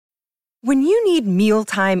When you need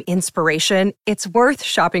mealtime inspiration, it's worth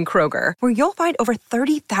shopping Kroger, where you'll find over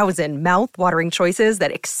 30,000 mouth-watering choices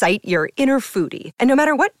that excite your inner foodie. And no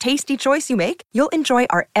matter what tasty choice you make, you'll enjoy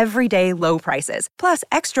our everyday low prices, plus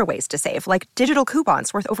extra ways to save, like digital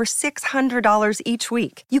coupons worth over $600 each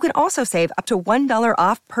week. You can also save up to $1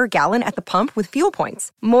 off per gallon at the pump with fuel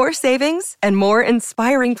points. More savings and more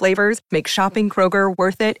inspiring flavors make shopping Kroger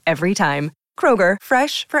worth it every time. Kroger,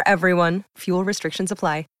 fresh for everyone. Fuel restrictions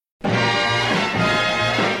apply.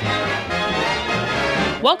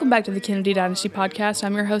 Welcome back to the Kennedy Dynasty Podcast.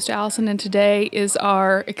 I'm your host, Allison, and today is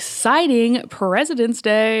our exciting President's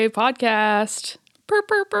Day podcast. Burr,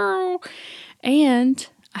 burr, burr. And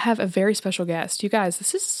I have a very special guest. You guys,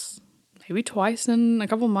 this is maybe twice in a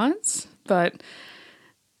couple months, but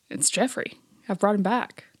it's Jeffrey. I've brought him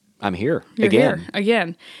back. I'm here. You're here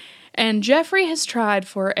again. And Jeffrey has tried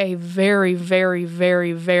for a very, very,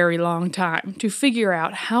 very, very long time to figure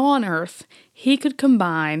out how on earth he could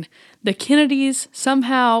combine the Kennedys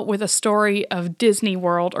somehow with a story of Disney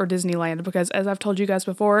World or Disneyland, because as I've told you guys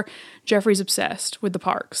before, Jeffrey's obsessed with the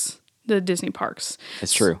parks, the Disney parks.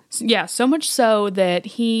 It's true. Yeah, so much so that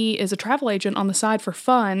he is a travel agent on the side for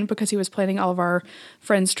fun because he was planning all of our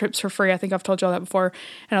friends' trips for free. I think I've told you all that before.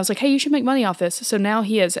 And I was like, hey, you should make money off this. So now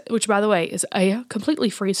he is, which by the way is a completely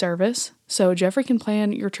free service. So Jeffrey can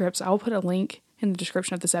plan your trips. I'll put a link in the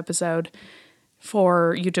description of this episode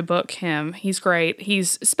for you to book him. He's great. He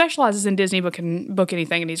specializes in Disney, but can book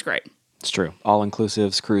anything, and he's great. It's true.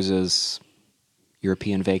 All-inclusives, cruises,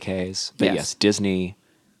 European vacays. But yes, Disney's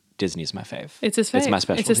my fave. It's his fave. It's my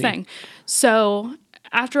specialty. It's his thing. So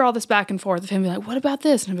after all this back and forth of him being like, what about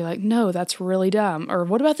this? And I'd be like, no, that's really dumb. Or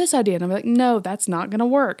what about this idea? And I'd be like, no, that's not going to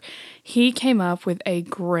work. He came up with a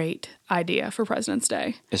great idea for President's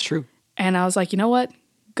Day. It's true. And I was like, you know what?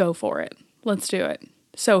 Go for it. Let's do it.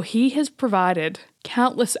 So he has provided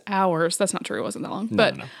countless hours. That's not true. It wasn't that long.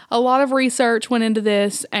 But a lot of research went into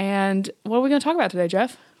this. And what are we going to talk about today,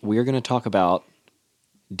 Jeff? We're going to talk about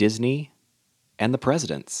Disney and the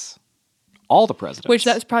presidents. All the presidents. Which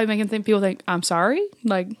that's probably making people think, I'm sorry?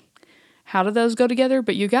 Like, how do those go together?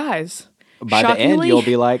 But you guys, by the end, you'll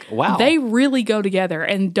be like, wow. They really go together.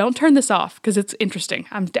 And don't turn this off because it's interesting.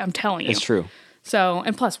 I'm telling you. It's true. So,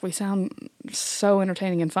 and plus, we sound so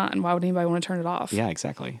entertaining and fun. Why would anybody want to turn it off? Yeah,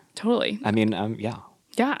 exactly. Totally. I mean, yeah.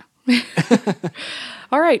 Yeah.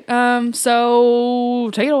 All right. So,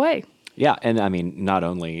 take it away. Yeah, and I mean, not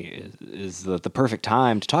only is the perfect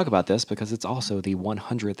time to talk about this, because it's also the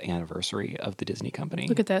 100th anniversary of the Disney Company.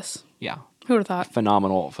 Look at this. Yeah. Who would have thought?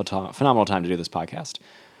 Phenomenal time to do this podcast.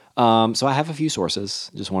 So I have a few sources.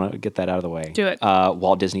 Just want to get that out of the way. Do it.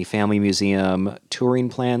 Walt Disney Family Museum, Touring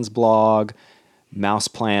Plans blog, Mouse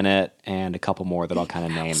Planet, and a couple more that I'll kind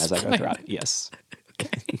of name as I go throughout. Yes.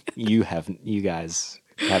 Okay. You guys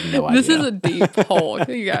have no idea. This is a deep hole,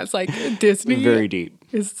 you guys. Like Disney. Very deep.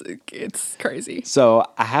 It's crazy. So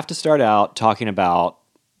I have to start out talking about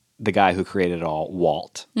the guy who created it all,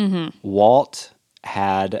 Walt. Mm-hmm. Walt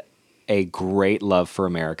had a great love for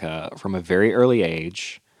America from a very early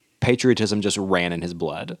age. Patriotism just ran in his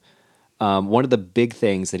blood. One of the big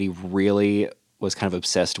things that he really was kind of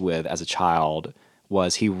obsessed with as a child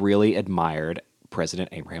was he really admired President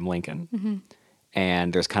Abraham Lincoln. Mm-hmm.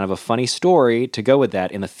 And there's kind of a funny story to go with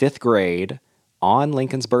that. In the 5th grade, on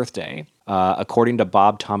Lincoln's birthday, according to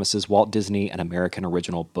Bob Thomas's Walt Disney, An American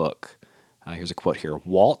Original Book, here's a quote here.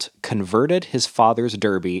 Walt converted his father's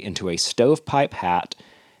derby into a stovepipe hat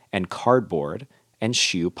and cardboard and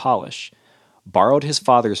shoe polish, borrowed his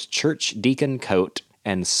father's church deacon coat,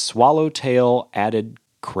 and swallowtail added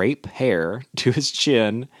crepe hair to his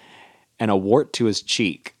chin and a wart to his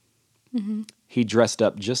cheek. Mm-hmm. He dressed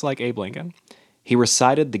up just like Abe Lincoln. He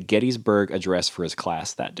recited the Gettysburg Address for his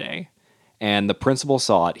class that day, and the principal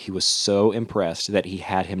saw it. He was so impressed that he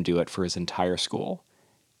had him do it for his entire school.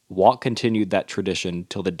 Walt continued that tradition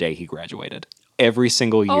till the day he graduated. Every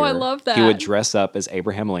single year, I love that. He would dress up as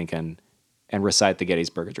Abraham Lincoln and recite the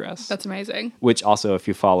Gettysburg Address. That's amazing. Which also, if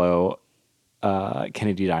you follow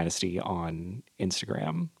Kennedy Dynasty on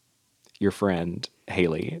Instagram, your friend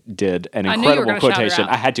Haley did an incredible quotation.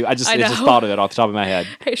 I had to. I just thought of it off the top of my head.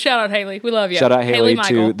 Hey, shout out Haley. We love you. Shout out Haley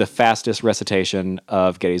to the fastest recitation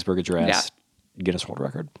of Gettysburg Address. Yeah. Guinness World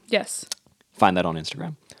Record. Yes. Find that on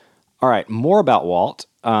Instagram. All right, more about Walt.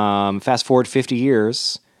 Fast forward 50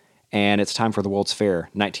 years, and it's time for the World's Fair,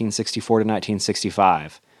 1964 to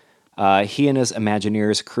 1965. He and his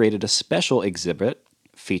Imagineers created a special exhibit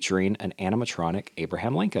featuring an animatronic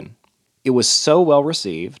Abraham Lincoln. It was so well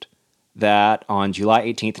received that on July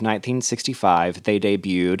 18th, 1965, they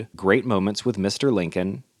debuted Great Moments with Mr.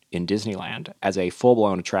 Lincoln in Disneyland as a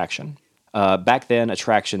full-blown attraction. Back then,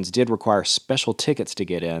 attractions did require special tickets to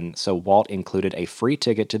get in, so Walt included a free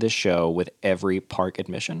ticket to this show with every park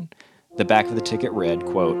admission. The back of the ticket read,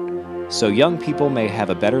 quote, "So young people may have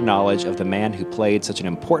a better knowledge of the man who played such an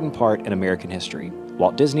important part in American history.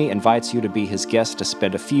 Walt Disney invites you to be his guest to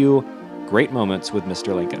spend a few great moments with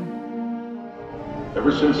Mr. Lincoln."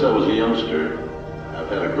 Ever since I was a youngster, I've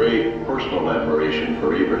had a great personal admiration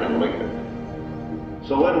for Abraham Lincoln.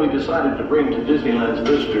 So when we decided to bring to Disneyland's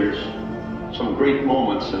visitors some great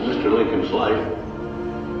moments in Mr. Lincoln's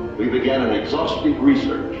life, we began an exhaustive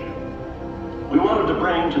research. We wanted to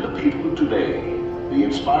bring to the people of today the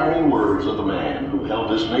inspiring words of the man who held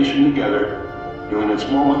this nation together during its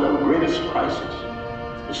moment of greatest crisis,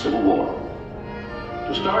 the Civil War.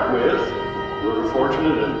 To start with, we were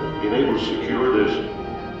fortunate in being able to secure this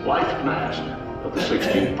life mask of the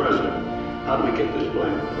 16th president. How do we get this,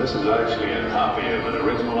 Blaine? This is actually a copy of an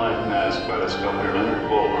original life mask by the sculptor Leonard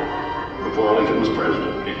Bulwer. Before Lincoln was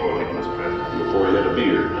president. Before Lincoln was president. Before he had a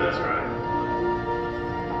beard. That's right.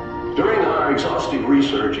 During our exhaustive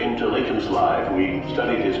research into Lincoln's life, we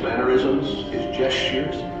studied his mannerisms, his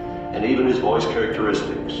gestures, and even his voice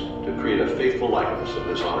characteristics to create a faithful likeness of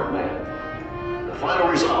this honored man. The final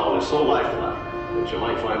result is so lifelike that you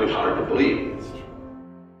might find it hard to believe.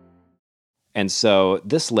 And so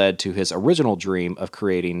this led to his original dream of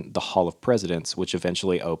creating the Hall of Presidents, which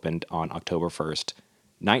eventually opened on October 1st,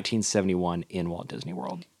 1971 in Walt Disney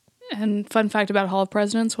World. And fun fact about Hall of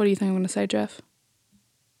Presidents, what do you think I'm going to say, Jeff?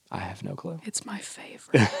 I have no clue. It's my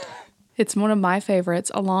favorite. It's one of my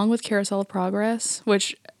favorites, along with Carousel of Progress,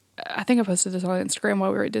 which I think I posted this on Instagram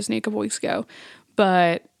while we were at Disney a couple weeks ago.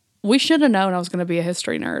 But we should have known I was going to be a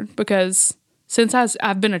history nerd because since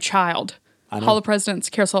I've been a child, Hall of Presidents,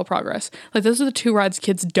 Carousel of Progress, like those are the two rides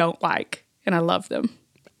kids don't like, and I love them.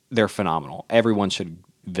 They're phenomenal. Everyone should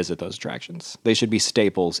visit those attractions. They should be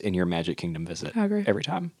staples in your Magic Kingdom visit. I agree. Every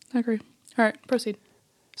time. I agree. All right, proceed.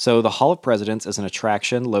 So the Hall of Presidents is an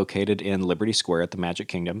attraction located in Liberty Square at the Magic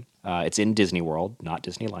Kingdom. It's in Disney World, not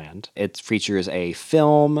Disneyland. It features a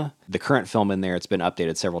film. The current film in there, it's been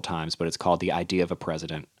updated several times, but it's called The Idea of a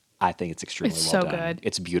President. I think it's extremely well done. It's so good.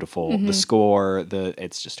 It's beautiful. Mm-hmm. The score,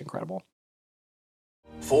 it's just incredible.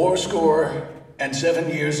 77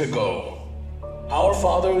 years ago, our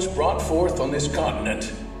fathers brought forth on this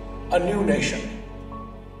continent a new nation,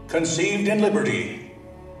 conceived in liberty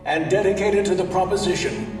and dedicated to the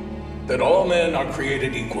proposition that all men are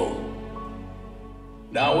created equal.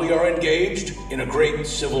 Now we are engaged in a great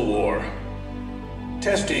civil war,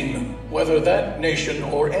 testing whether that nation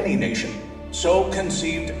or any nation so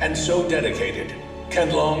conceived and so dedicated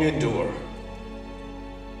can long endure.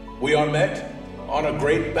 We are met on a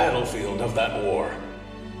great battlefield of that war.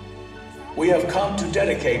 We have come to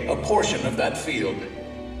dedicate a portion of that field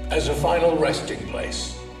as a final resting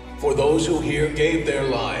place for those who here gave their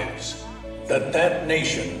lives, that that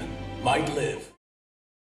nation might live.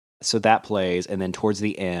 So that plays, and then towards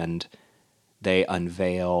the end, they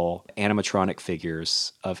unveil animatronic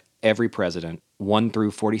figures of every president, 1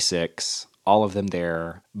 through 46, all of them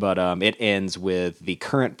there. But it ends with the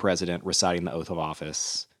current president reciting the oath of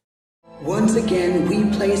office. Once again, we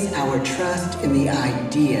place our trust in the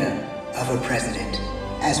idea of a president,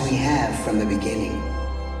 as we have from the beginning.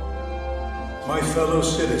 My fellow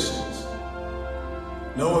citizens,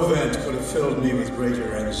 no event could have filled me with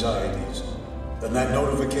greater anxieties than that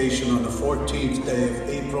notification on the 14th day of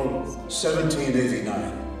April,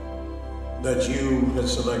 1789, that you had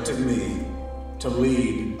selected me to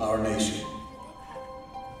lead our nation.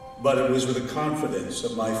 But it was with the confidence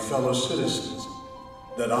of my fellow citizens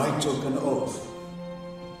that I took an oath.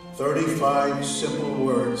 35 simple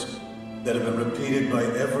words that have been repeated by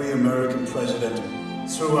every American president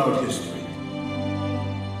throughout history.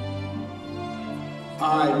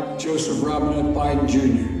 I, Joseph Robinette Biden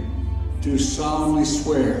Jr., do solemnly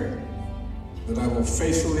swear that I will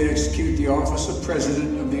faithfully execute the office of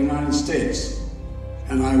President of the United States,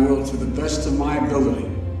 and I will, to the best of my ability,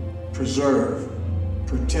 preserve,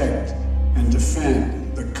 protect, and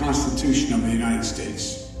defend the Constitution of the United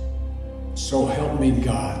States. So help me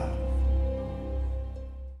God.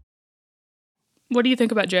 What do you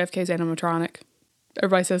think about JFK's animatronic?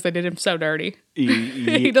 Everybody says they did him so dirty.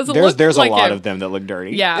 He doesn't look there's like a lot of them that look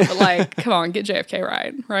dirty. Yeah, but like, come on, get JFK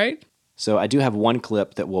right? So I do have one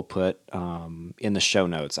clip that we'll put in the show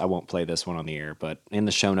notes. I won't play this one on the air, but in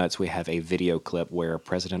the show notes we have a video clip where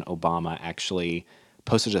President Obama actually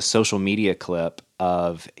posted a social media clip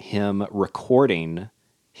of him recording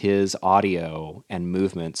his audio and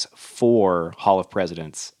movements for Hall of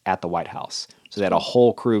Presidents at the White House. So they had a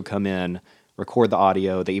whole crew come in, record the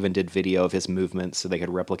audio. They even did video of his movements so they could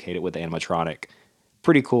replicate it with the animatronic.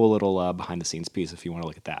 Pretty cool little behind-the-scenes piece if you want to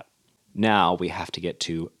look at that. Now we have to get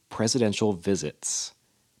to presidential visits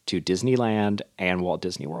to Disneyland and Walt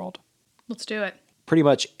Disney World. Let's do it. Pretty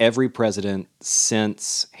much every president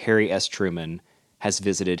since Harry S. Truman has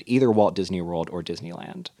visited either Walt Disney World or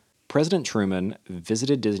Disneyland. President Truman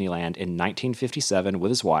visited Disneyland in 1957 with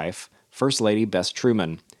his wife, First Lady Bess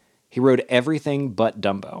Truman. He rode everything but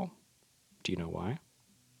Dumbo. Do you know why?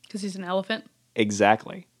 Because he's an elephant?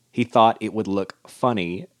 Exactly. He thought it would look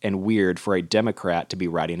funny and weird for a Democrat to be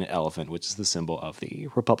riding an elephant, which is the symbol of the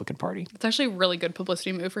Republican Party. It's actually a really good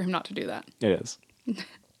publicity move for him not to do that. It is.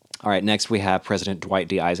 All right, next we have President Dwight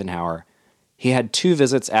D. Eisenhower. He had 2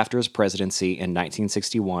 visits after his presidency in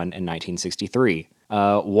 1961 and 1963.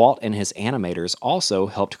 Walt and his animators also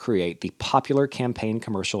helped create the popular campaign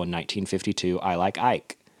commercial in 1952, I Like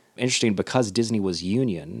Ike. Interesting, because Disney was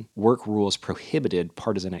union, work rules prohibited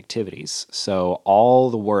partisan activities. So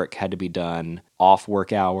all the work had to be done off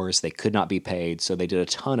work hours. They could not be paid. So they did a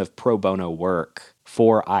ton of pro bono work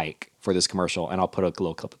for Ike for this commercial. And I'll put a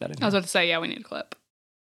little clip of that in here. I was about to say, yeah, we need a clip.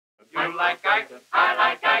 You like Ike, I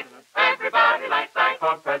like Ike, everybody likes Ike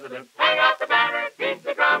for president. Hang out the banner, beat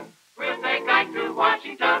the drum, we'll take Ike to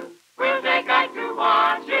Washington, we'll take Ike to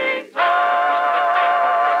Washington.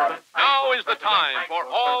 Now is the time for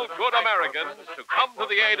all good Americans to come to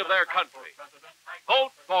the aid of their country.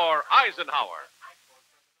 Vote for Eisenhower.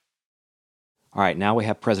 All right, now we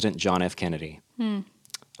have President John F. Kennedy.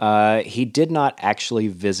 He did not actually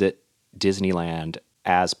visit Disneyland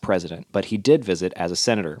as president, but he did visit as a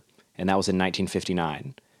senator, and that was in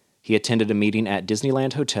 1959. He attended a meeting at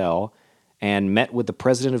Disneyland Hotel and met with the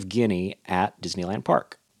president of Guinea at Disneyland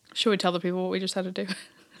Park. Should we tell the people what we just had to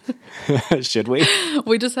do? Should we?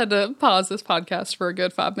 We just had to pause this podcast for a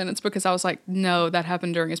good 5 minutes because I was like, no, that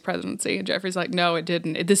happened during his presidency. And Jeffrey's like, no, it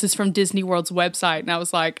didn't. This is from Disney World's website. And I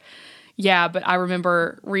was like, yeah, but I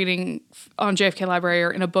remember reading on JFK Library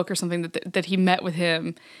or in a book or something that he met with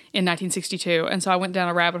him in 1962. And so I went down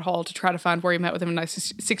a rabbit hole to try to find where he met with him in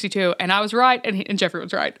 1962. And I was right, and Jeffrey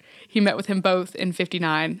was right. He met with him both in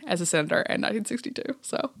 59 as a senator and 1962.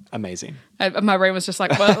 So amazing. My brain was just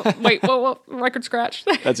like, well, wait, whoa, record scratch.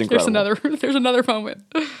 That's incredible. There's another moment.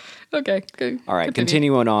 Okay, good. All right,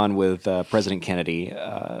 continuing on with President Kennedy.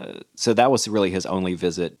 So that was really his only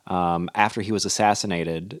visit. After he was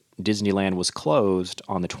assassinated, Disneyland was closed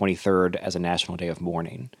on the 23rd as a national day of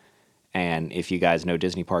mourning. And if you guys know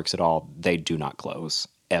Disney parks at all, they do not close,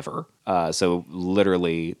 ever. So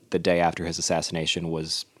literally the day after his assassination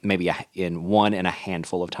was maybe in one in a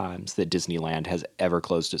handful of times that Disneyland has ever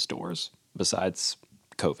closed its doors, besides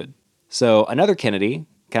COVID. So another Kennedy,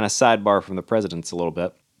 kind of sidebar from the presidents a little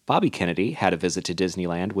bit, Bobby Kennedy had a visit to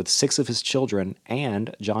Disneyland with 6 of his children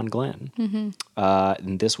and John Glenn.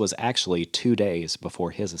 And this was actually 2 days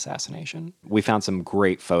before his assassination. We found some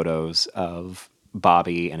great photos of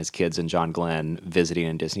Bobby and his kids and John Glenn visiting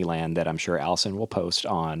in Disneyland that I'm sure Allison will post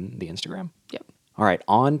on the Instagram. Yep. All right,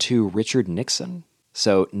 on to Richard Nixon.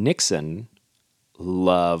 So Nixon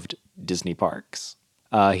loved Disney parks.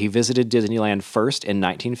 He visited Disneyland first in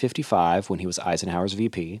 1955 when he was Eisenhower's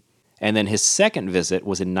VP. And then his second visit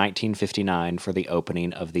was in 1959 for the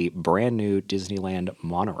opening of the brand new Disneyland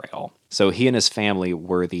monorail. So he and his family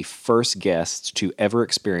were the first guests to ever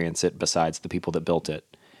experience it besides the people that built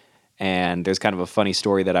it. And there's kind of a funny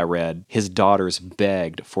story that I read. His daughters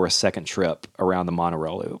begged for a second trip around the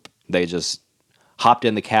monorail loop. They just hopped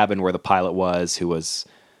in the cabin where the pilot was, who was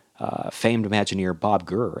famed Imagineer Bob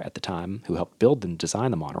Gurr at the time, who helped build and design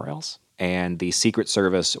the monorails. And the Secret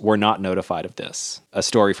Service were not notified of this. A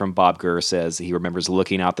story from Bob Gurr says he remembers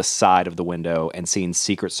looking out the side of the window and seeing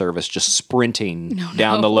Secret Service just sprinting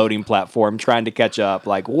down the loading platform, trying to catch up.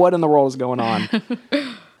 Like, what in the world is going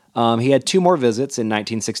on? He had 2 more visits in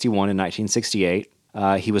 1961 and 1968.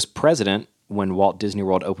 He was president when Walt Disney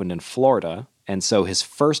World opened in Florida. And so his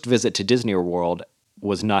first visit to Disney World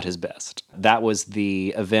was not his best. That was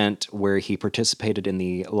the event where he participated in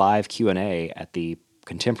the live Q&A at the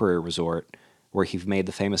Contemporary Resort, where he made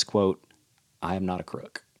the famous quote, "I am not a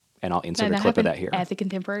crook." And I'll insert a clip of that here. At the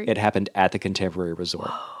Contemporary? It happened at the Contemporary Resort.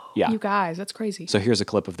 Whoa, yeah. You guys, that's crazy. So here's a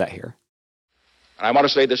clip of that here. And I want to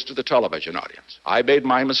say this to the television audience. I made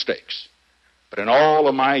my mistakes, but in all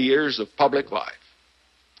of my years of public life,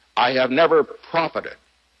 I have never profited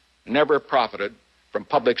from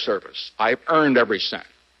public service. I've earned every cent.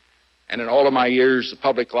 And in all of my years of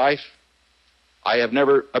public life, I have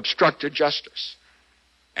never obstructed justice.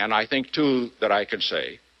 And I think, too, that I can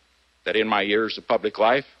say that in my years of public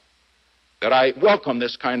life, that I welcome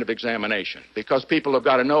this kind of examination, because people have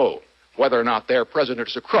got to know whether or not their president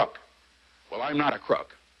is a crook. Well, I'm not a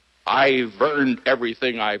crook. I've earned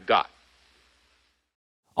everything I've got.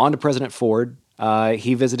 On to President Ford.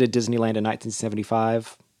 He visited Disneyland in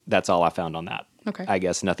 1975. That's all I found on that. Okay. I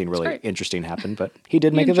guess nothing really great. interesting happened, but he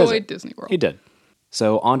did make He a visit. enjoyed Disney World. He did.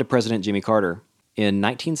 So on to President Jimmy Carter. In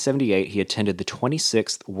 1978, he attended the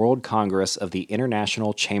 26th World Congress of the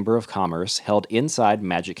International Chamber of Commerce held inside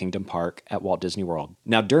Magic Kingdom Park at Walt Disney World.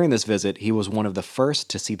 Now, during this visit, he was one of the first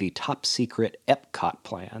to see the top-secret Epcot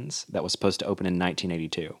plans that was supposed to open in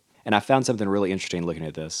 1982. And I found something really interesting looking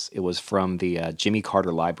at this. It was from the Jimmy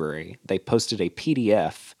Carter Library. They posted a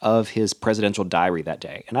PDF of his presidential diary that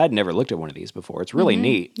day. And I'd never looked at one of these before. It's really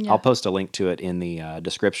neat. Yeah. I'll post a link to it in the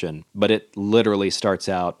description. But it literally starts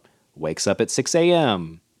out, wakes up at 6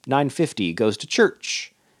 a.m., 9:50 goes to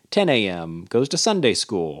church, 10 a.m. goes to Sunday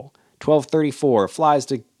school, 12:34 flies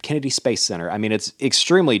to Kennedy Space Center. I mean, it's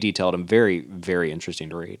extremely detailed and very, very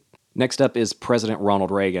interesting to read. Next up is President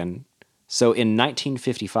Ronald Reagan. So in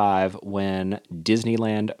 1955, when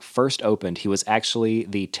Disneyland first opened, he was actually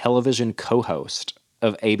the television co-host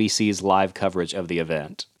of ABC's live coverage of the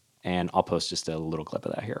event. And I'll post just a little clip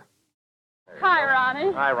of that here. Hi,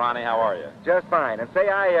 Ronnie. Hi, Ronnie. How are you? Just fine. And say,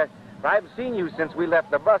 I've seen you since we left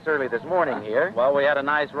the bus early this morning here. Well, we had a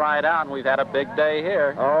nice ride out, and we've had a big day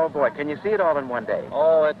here. Oh, boy. Can you see it all in one day?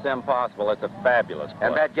 Oh, it's impossible. It's a fabulous place.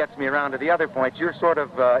 And that gets me around to the other point. You're sort of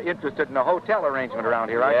interested in a hotel arrangement around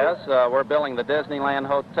here, aren't you? Yes, we're building the Disneyland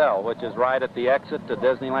Hotel, which is right at the exit to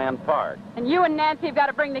Disneyland Park. And you and Nancy have got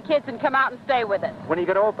to bring the kids and come out and stay with us. When are you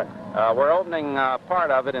going to open? We're opening part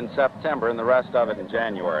of it in September and the rest of it in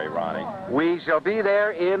January, Ronnie. We shall be there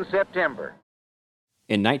in September.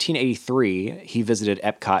 In 1983, he visited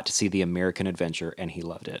Epcot to see the American Adventure, and he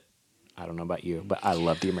loved it. I don't know about you, but I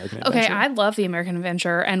love the American Adventure. Okay, I love the American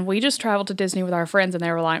Adventure, and we just traveled to Disney with our friends, and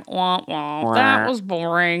they were like, wah, wah, that was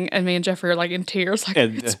boring. And me and Jeffrey are like in tears, like,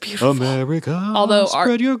 it's beautiful. America, although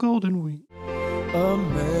spread your golden wings.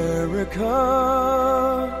 America,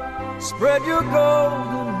 spread your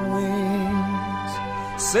golden wings,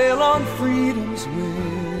 sail on freedom's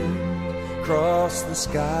wind, cross the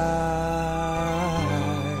sky.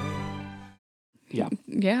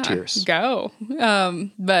 Yeah. Tears. Go.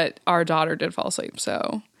 But our daughter did fall asleep,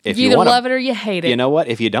 so if you either love it or you hate it. You know what?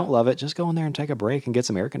 If you don't love it, just go in there and take a break and get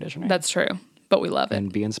some air conditioning. That's true, but we love it.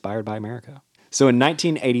 And be inspired by America. So in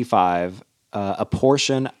 1985, a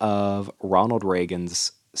portion of Ronald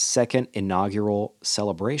Reagan's second inaugural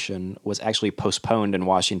celebration was actually postponed in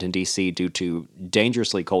Washington, D.C. due to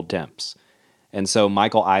dangerously cold temps. And so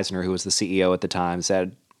Michael Eisner, who was the CEO at the time,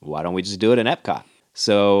 said, why don't we just do it in Epcot?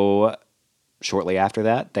 So shortly after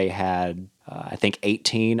that, they had, I think,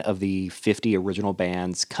 18 of the 50 original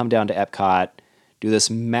bands come down to Epcot, do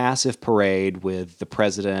this massive parade with the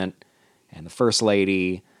president and the first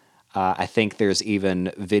lady. I think there's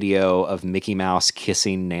even video of Mickey Mouse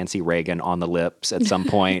kissing Nancy Reagan on the lips at some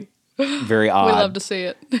point. Very odd. We love to see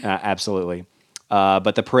it. Absolutely.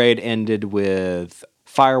 But the parade ended with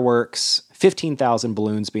fireworks, 15,000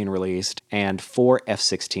 balloons being released, and 4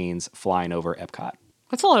 F-16s flying over Epcot.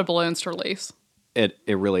 That's a lot of balloons to release. It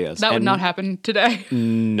really is. That would not happen today.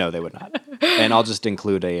 No, they would not. And I'll just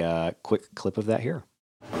include a quick clip of that here.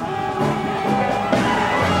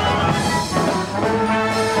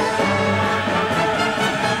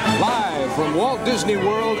 Live from Walt Disney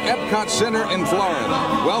World, Epcot Center in Florida.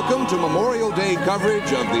 Welcome to Memorial Day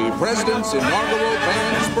coverage of the President's inaugural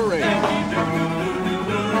Bands Parade.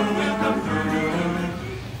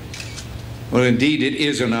 Well, indeed, it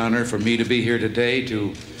is an honor for me to be here today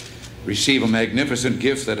to receive a magnificent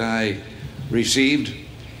gift that I received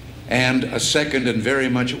and a second and very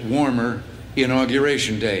much warmer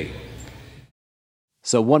Inauguration Day.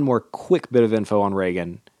 So one more quick bit of info on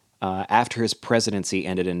Reagan. After his presidency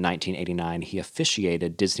ended in 1989, he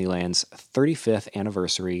officiated Disneyland's 35th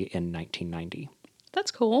anniversary in 1990.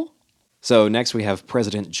 That's cool. So next we have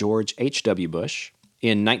President George H.W. Bush.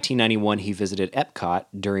 In 1991, he visited Epcot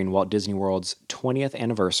during Walt Disney World's 20th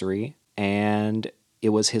anniversary, and it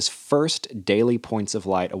was his first Daily Points of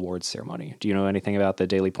Light Awards ceremony. Do you know anything about the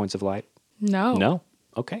Daily Points of Light? No. No?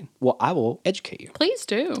 Okay. Well, I will educate you. Please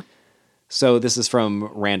do. So this is from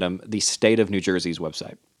Random, the State of New Jersey's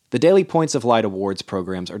website. The Daily Points of Light Awards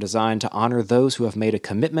programs are designed to honor those who have made a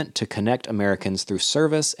commitment to connect Americans through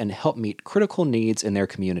service and help meet critical needs in their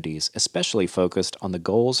communities, especially focused on the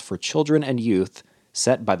goals for children and youth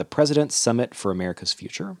set by the President's Summit for America's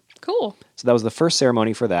Future. Cool. So that was the first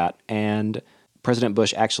ceremony for that, and President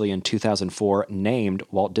Bush actually in 2004 named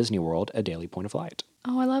Walt Disney World a Daily Point of Light.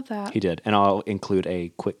 Oh, I love that. He did, and I'll include a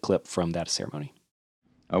quick clip from that ceremony.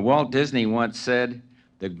 Walt Disney once said,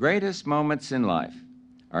 "The greatest moments in life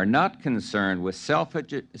are not concerned with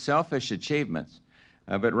selfish achievements,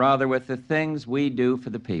 but rather with the things we do for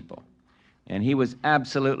the people. And he was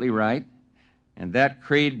absolutely right. And that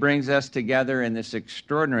creed brings us together in this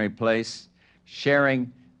extraordinary place,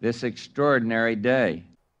 sharing this extraordinary day.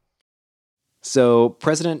 So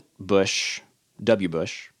President Bush, W.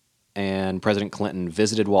 Bush, and President Clinton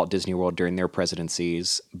visited Walt Disney World during their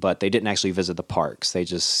presidencies, but they didn't actually visit the parks. They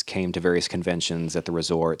just came to various conventions at the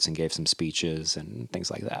resorts and gave some speeches and things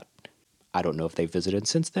like that. I don't know if they've visited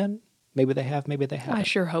since then. Maybe they have, maybe they haven't. I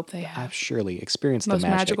sure hope they have. I've surely experienced Most the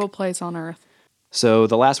magic. magical place on earth. So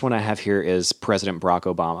the last one I have here is President Barack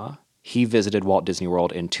Obama. He visited Walt Disney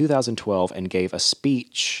World in 2012 and gave a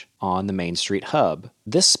speech on the Main Street Hub.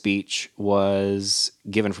 This speech was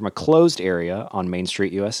given from a closed area on Main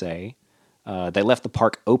Street, USA. They left the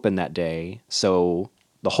park open that day, so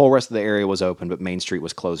the whole rest of the area was open, but Main Street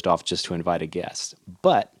was closed off just to invite a guest.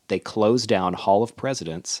 But they closed down Hall of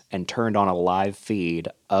Presidents and turned on a live feed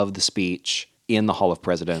of the speech in the Hall of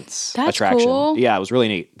Presidents That's attraction. cool. Yeah, it was really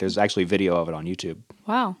neat. There's actually video of it on YouTube.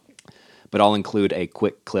 Wow. But I'll include a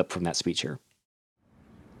quick clip from that speech here.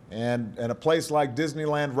 And a place like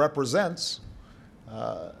Disneyland represents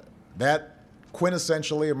that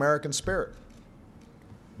quintessentially American spirit.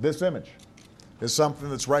 This image is something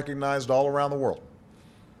that's recognized all around the world.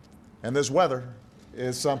 And this weather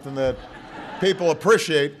is something that people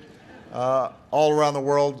appreciate all around the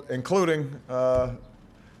world, including the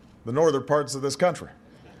northern parts of this country.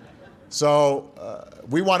 So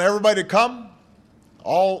we want everybody to come.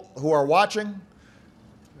 All who are watching,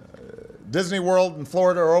 Disney World and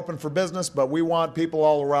Florida are open for business, but we want people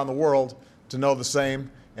all around the world to know the same,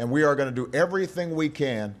 and we are going to do everything we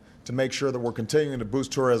can to make sure that we're continuing to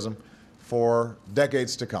boost tourism for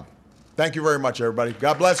decades to come. Thank you very much, everybody.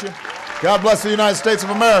 God bless you. God bless the United States of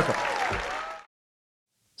America.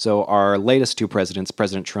 So our latest two presidents,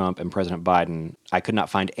 President Trump and President Biden, I could not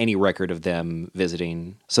find any record of them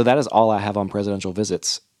visiting. So that is all I have on presidential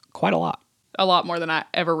visits. Quite a lot. A lot more than I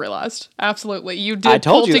ever realized. Absolutely. You did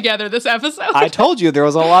pull together this episode. I told you there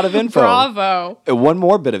was a lot of info. Bravo. One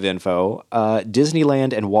more bit of info.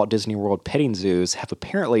 Disneyland and Walt Disney World petting zoos have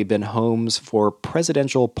apparently been homes for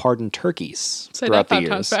presidential pardon turkeys Say throughout that the 5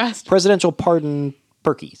 times years. fast. Presidential pardon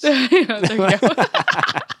turkeys. Yeah, there you go.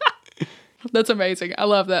 That's amazing. I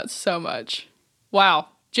love that so much. Wow.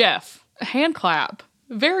 Jeff, a hand clap.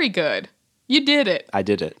 Very good. You did it. I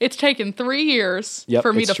did it. It's taken 3 years Yep,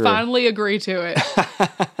 for me it's to true. finally agree to it.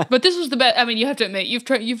 But this was the best. I mean, you have to admit, you've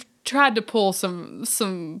tried to pull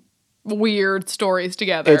some weird stories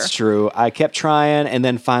together. It's true. I kept trying, and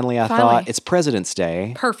then finally I thought, it's President's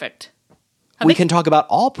Day. Perfect. We can talk about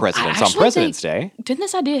all presidents on Actually, President's Day. Didn't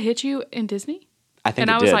this idea hit you in Disney? I think and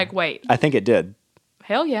it I was did. like, wait. I think it did.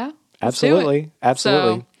 Hell yeah. Let's do Absolutely. it.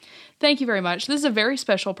 Absolutely. So, thank you very much. This is a very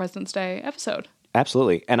special President's Day episode.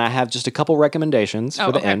 Absolutely. And I have just a couple recommendations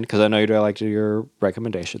for the end, because I know you like to do your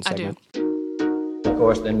recommendation segment. I do. Of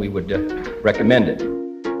course, then we would recommend it.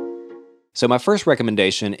 So my first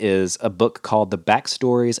recommendation is a book called The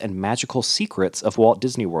Backstories and Magical Secrets of Walt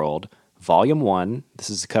Disney World, Volume 1.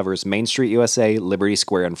 This covers Main Street USA, Liberty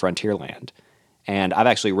Square, and Frontierland. And I've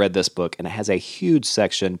actually read this book, and it has a huge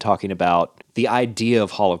section talking about the idea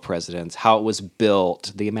of Hall of Presidents, how it was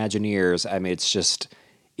built, the Imagineers. I mean, it's just,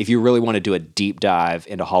 if you really want to do a deep dive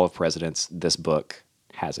into Hall of Presidents, this book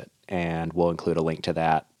has it. And we'll include a link to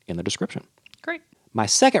that in the description. Great. My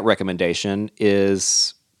second recommendation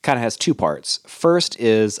kind of has two parts. First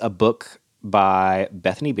is a book by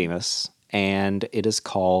Bethany Bemis, and it is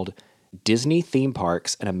called Disney Theme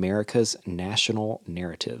Parks and America's National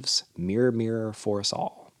Narratives, Mirror, Mirror for Us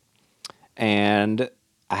All. And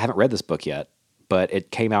I haven't read this book yet, but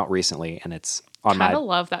it came out recently, and it's on I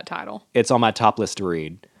love that title. It's on my top list to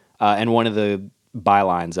read. And one of the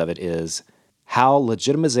bylines of it is how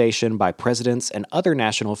legitimization by presidents and other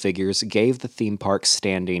national figures gave the theme park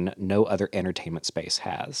standing no other entertainment space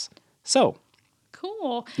has. So,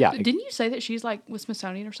 Cool. Yeah. Didn't you say that she's like with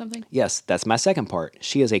Smithsonian or something? yes, that's my second part.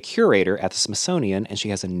 She is a curator at the Smithsonian, and she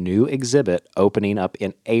has a new exhibit opening up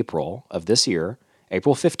in April of this year,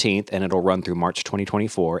 April 15th, and it'll run through March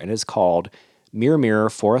 2024, and it's called Mirror, Mirror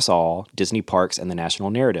for Us All, Disney Parks and the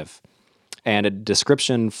National Narrative. And a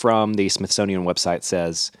description from the Smithsonian website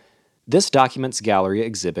says, this Documents Gallery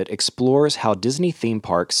exhibit explores how Disney theme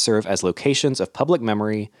parks serve as locations of public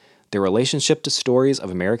memory, their relationship to stories of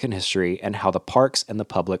American history, and how the parks and the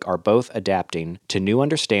public are both adapting to new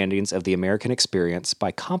understandings of the American experience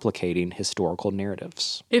by complicating historical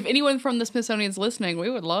narratives. If anyone from the Smithsonian's listening, we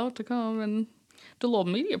would love to come and do a little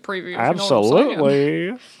media preview. if you know what I'm saying.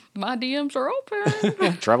 Absolutely. My DMs are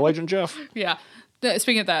open. Travel Agent Jeff. Yeah.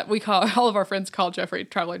 Speaking of that, we call all of our friends call Jeffrey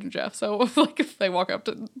Travel Agent Jeff. So like if they walk up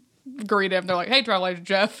to greet him. They're like, hey, Travel Agent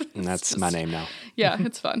Jeff. And that's my name now. Yeah,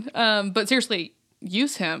 it's fun. But seriously,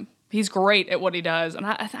 use him. He's great at what he does. And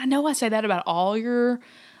I know I say that about all your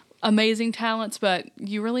amazing talents, but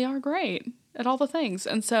you really are great at all the things.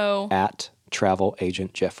 And so... At Travel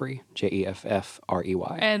Agent Jeffrey, Jeffrey. And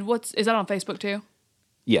is that on Facebook too?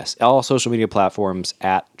 Yes, all social media platforms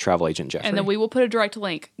at Travel Agent Jeffrey. And then we will put a direct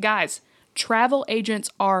link. Guys, travel agents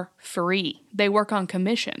are free. They work on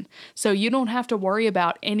commission. So you don't have to worry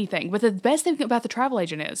about anything. But the best thing about the travel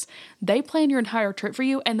agent is they plan your entire trip for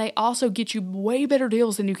you, and they also get you way better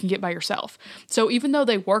deals than you can get by yourself. So even though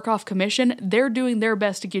they work off commission, they're doing their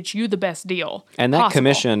best to get you the best deal And that possible.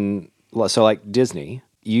 commission, so like Disney,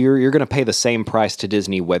 you're going to pay the same price to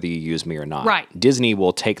Disney whether you use me or not. Right. Disney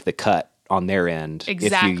will take the cut on their end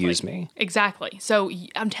Exactly. if you use me. Exactly. So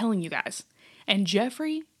I'm telling you guys. And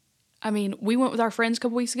Jeffrey, I mean, we went with our friends a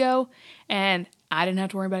couple weeks ago, and I didn't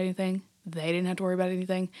have to worry about anything. They didn't have to worry about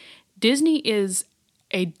anything. Disney is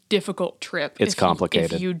a difficult trip. It's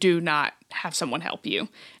complicated. If you do not have someone help you.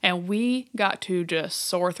 And we got to just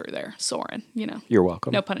soar through there. Soaring, You're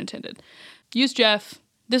welcome. No pun intended. Use Jeff.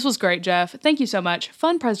 This was great, Jeff. Thank you so much.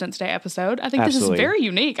 Fun President's Day episode. I think Absolutely. This is very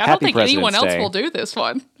unique. I Happy don't think anyone President's else Day. will do this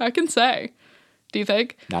one. I can say. Do you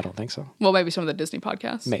think? I don't think so. Well, maybe some of the Disney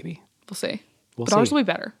podcasts. Maybe. We'll see. We'll But ours see. will be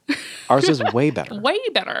better. Ours is way better. Way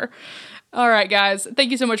better. All right, guys.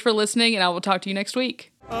 Thank you so much for listening, and I will talk to you next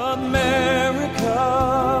week. America,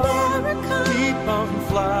 keep on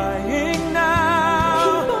flying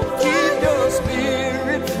now. Keep your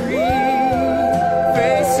spirit free,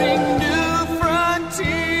 facing new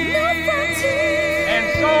frontiers. And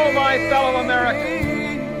so, my fellow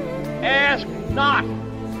Americans, ask not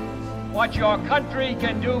what your country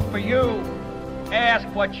can do for you. Ask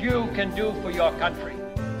what you can do for your country.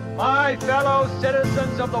 My fellow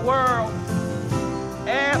citizens of the world,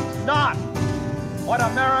 ask not what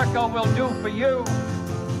America will do for you,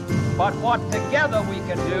 but what together we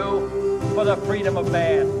can do for the freedom of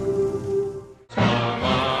man. Come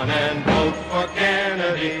on and vote for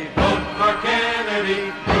Kennedy, vote for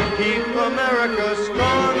Kennedy, keep America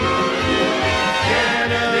strong.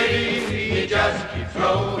 Kennedy, he just keeps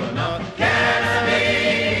rolling up.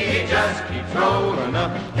 Kennedy, he just keeps rolling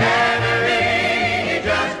up. Kennedy, he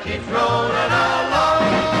just keeps rolling along.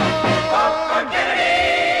 Vote for Kennedy.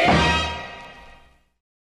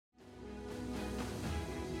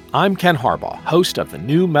 I'm Ken Harbaugh, host of the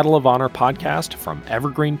new Medal of Honor podcast from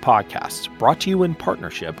Evergreen Podcasts, brought to you in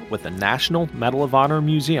partnership with the National Medal of Honor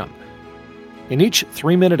Museum. In each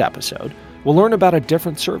 3-minute episode, we'll learn about a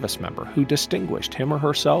different service member who distinguished him or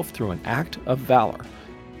herself through an act of valor.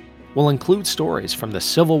 We'll include stories from the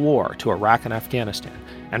Civil War to Iraq and Afghanistan,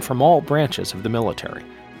 and from all branches of the military.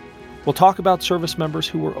 We'll talk about service members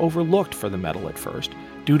who were overlooked for the medal at first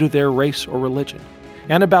due to their race or religion,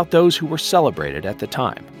 and about those who were celebrated at the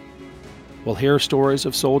time. We'll hear stories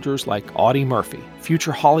of soldiers like Audie Murphy,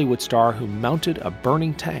 future Hollywood star who mounted a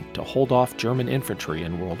burning tank to hold off German infantry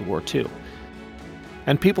in World War II.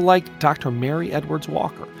 And people like Dr. Mary Edwards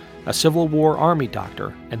Walker, a Civil War Army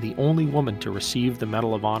doctor and the only woman to receive the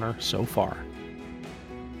Medal of Honor so far.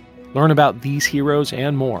 Learn about these heroes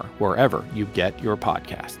and more wherever you get your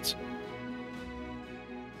podcasts.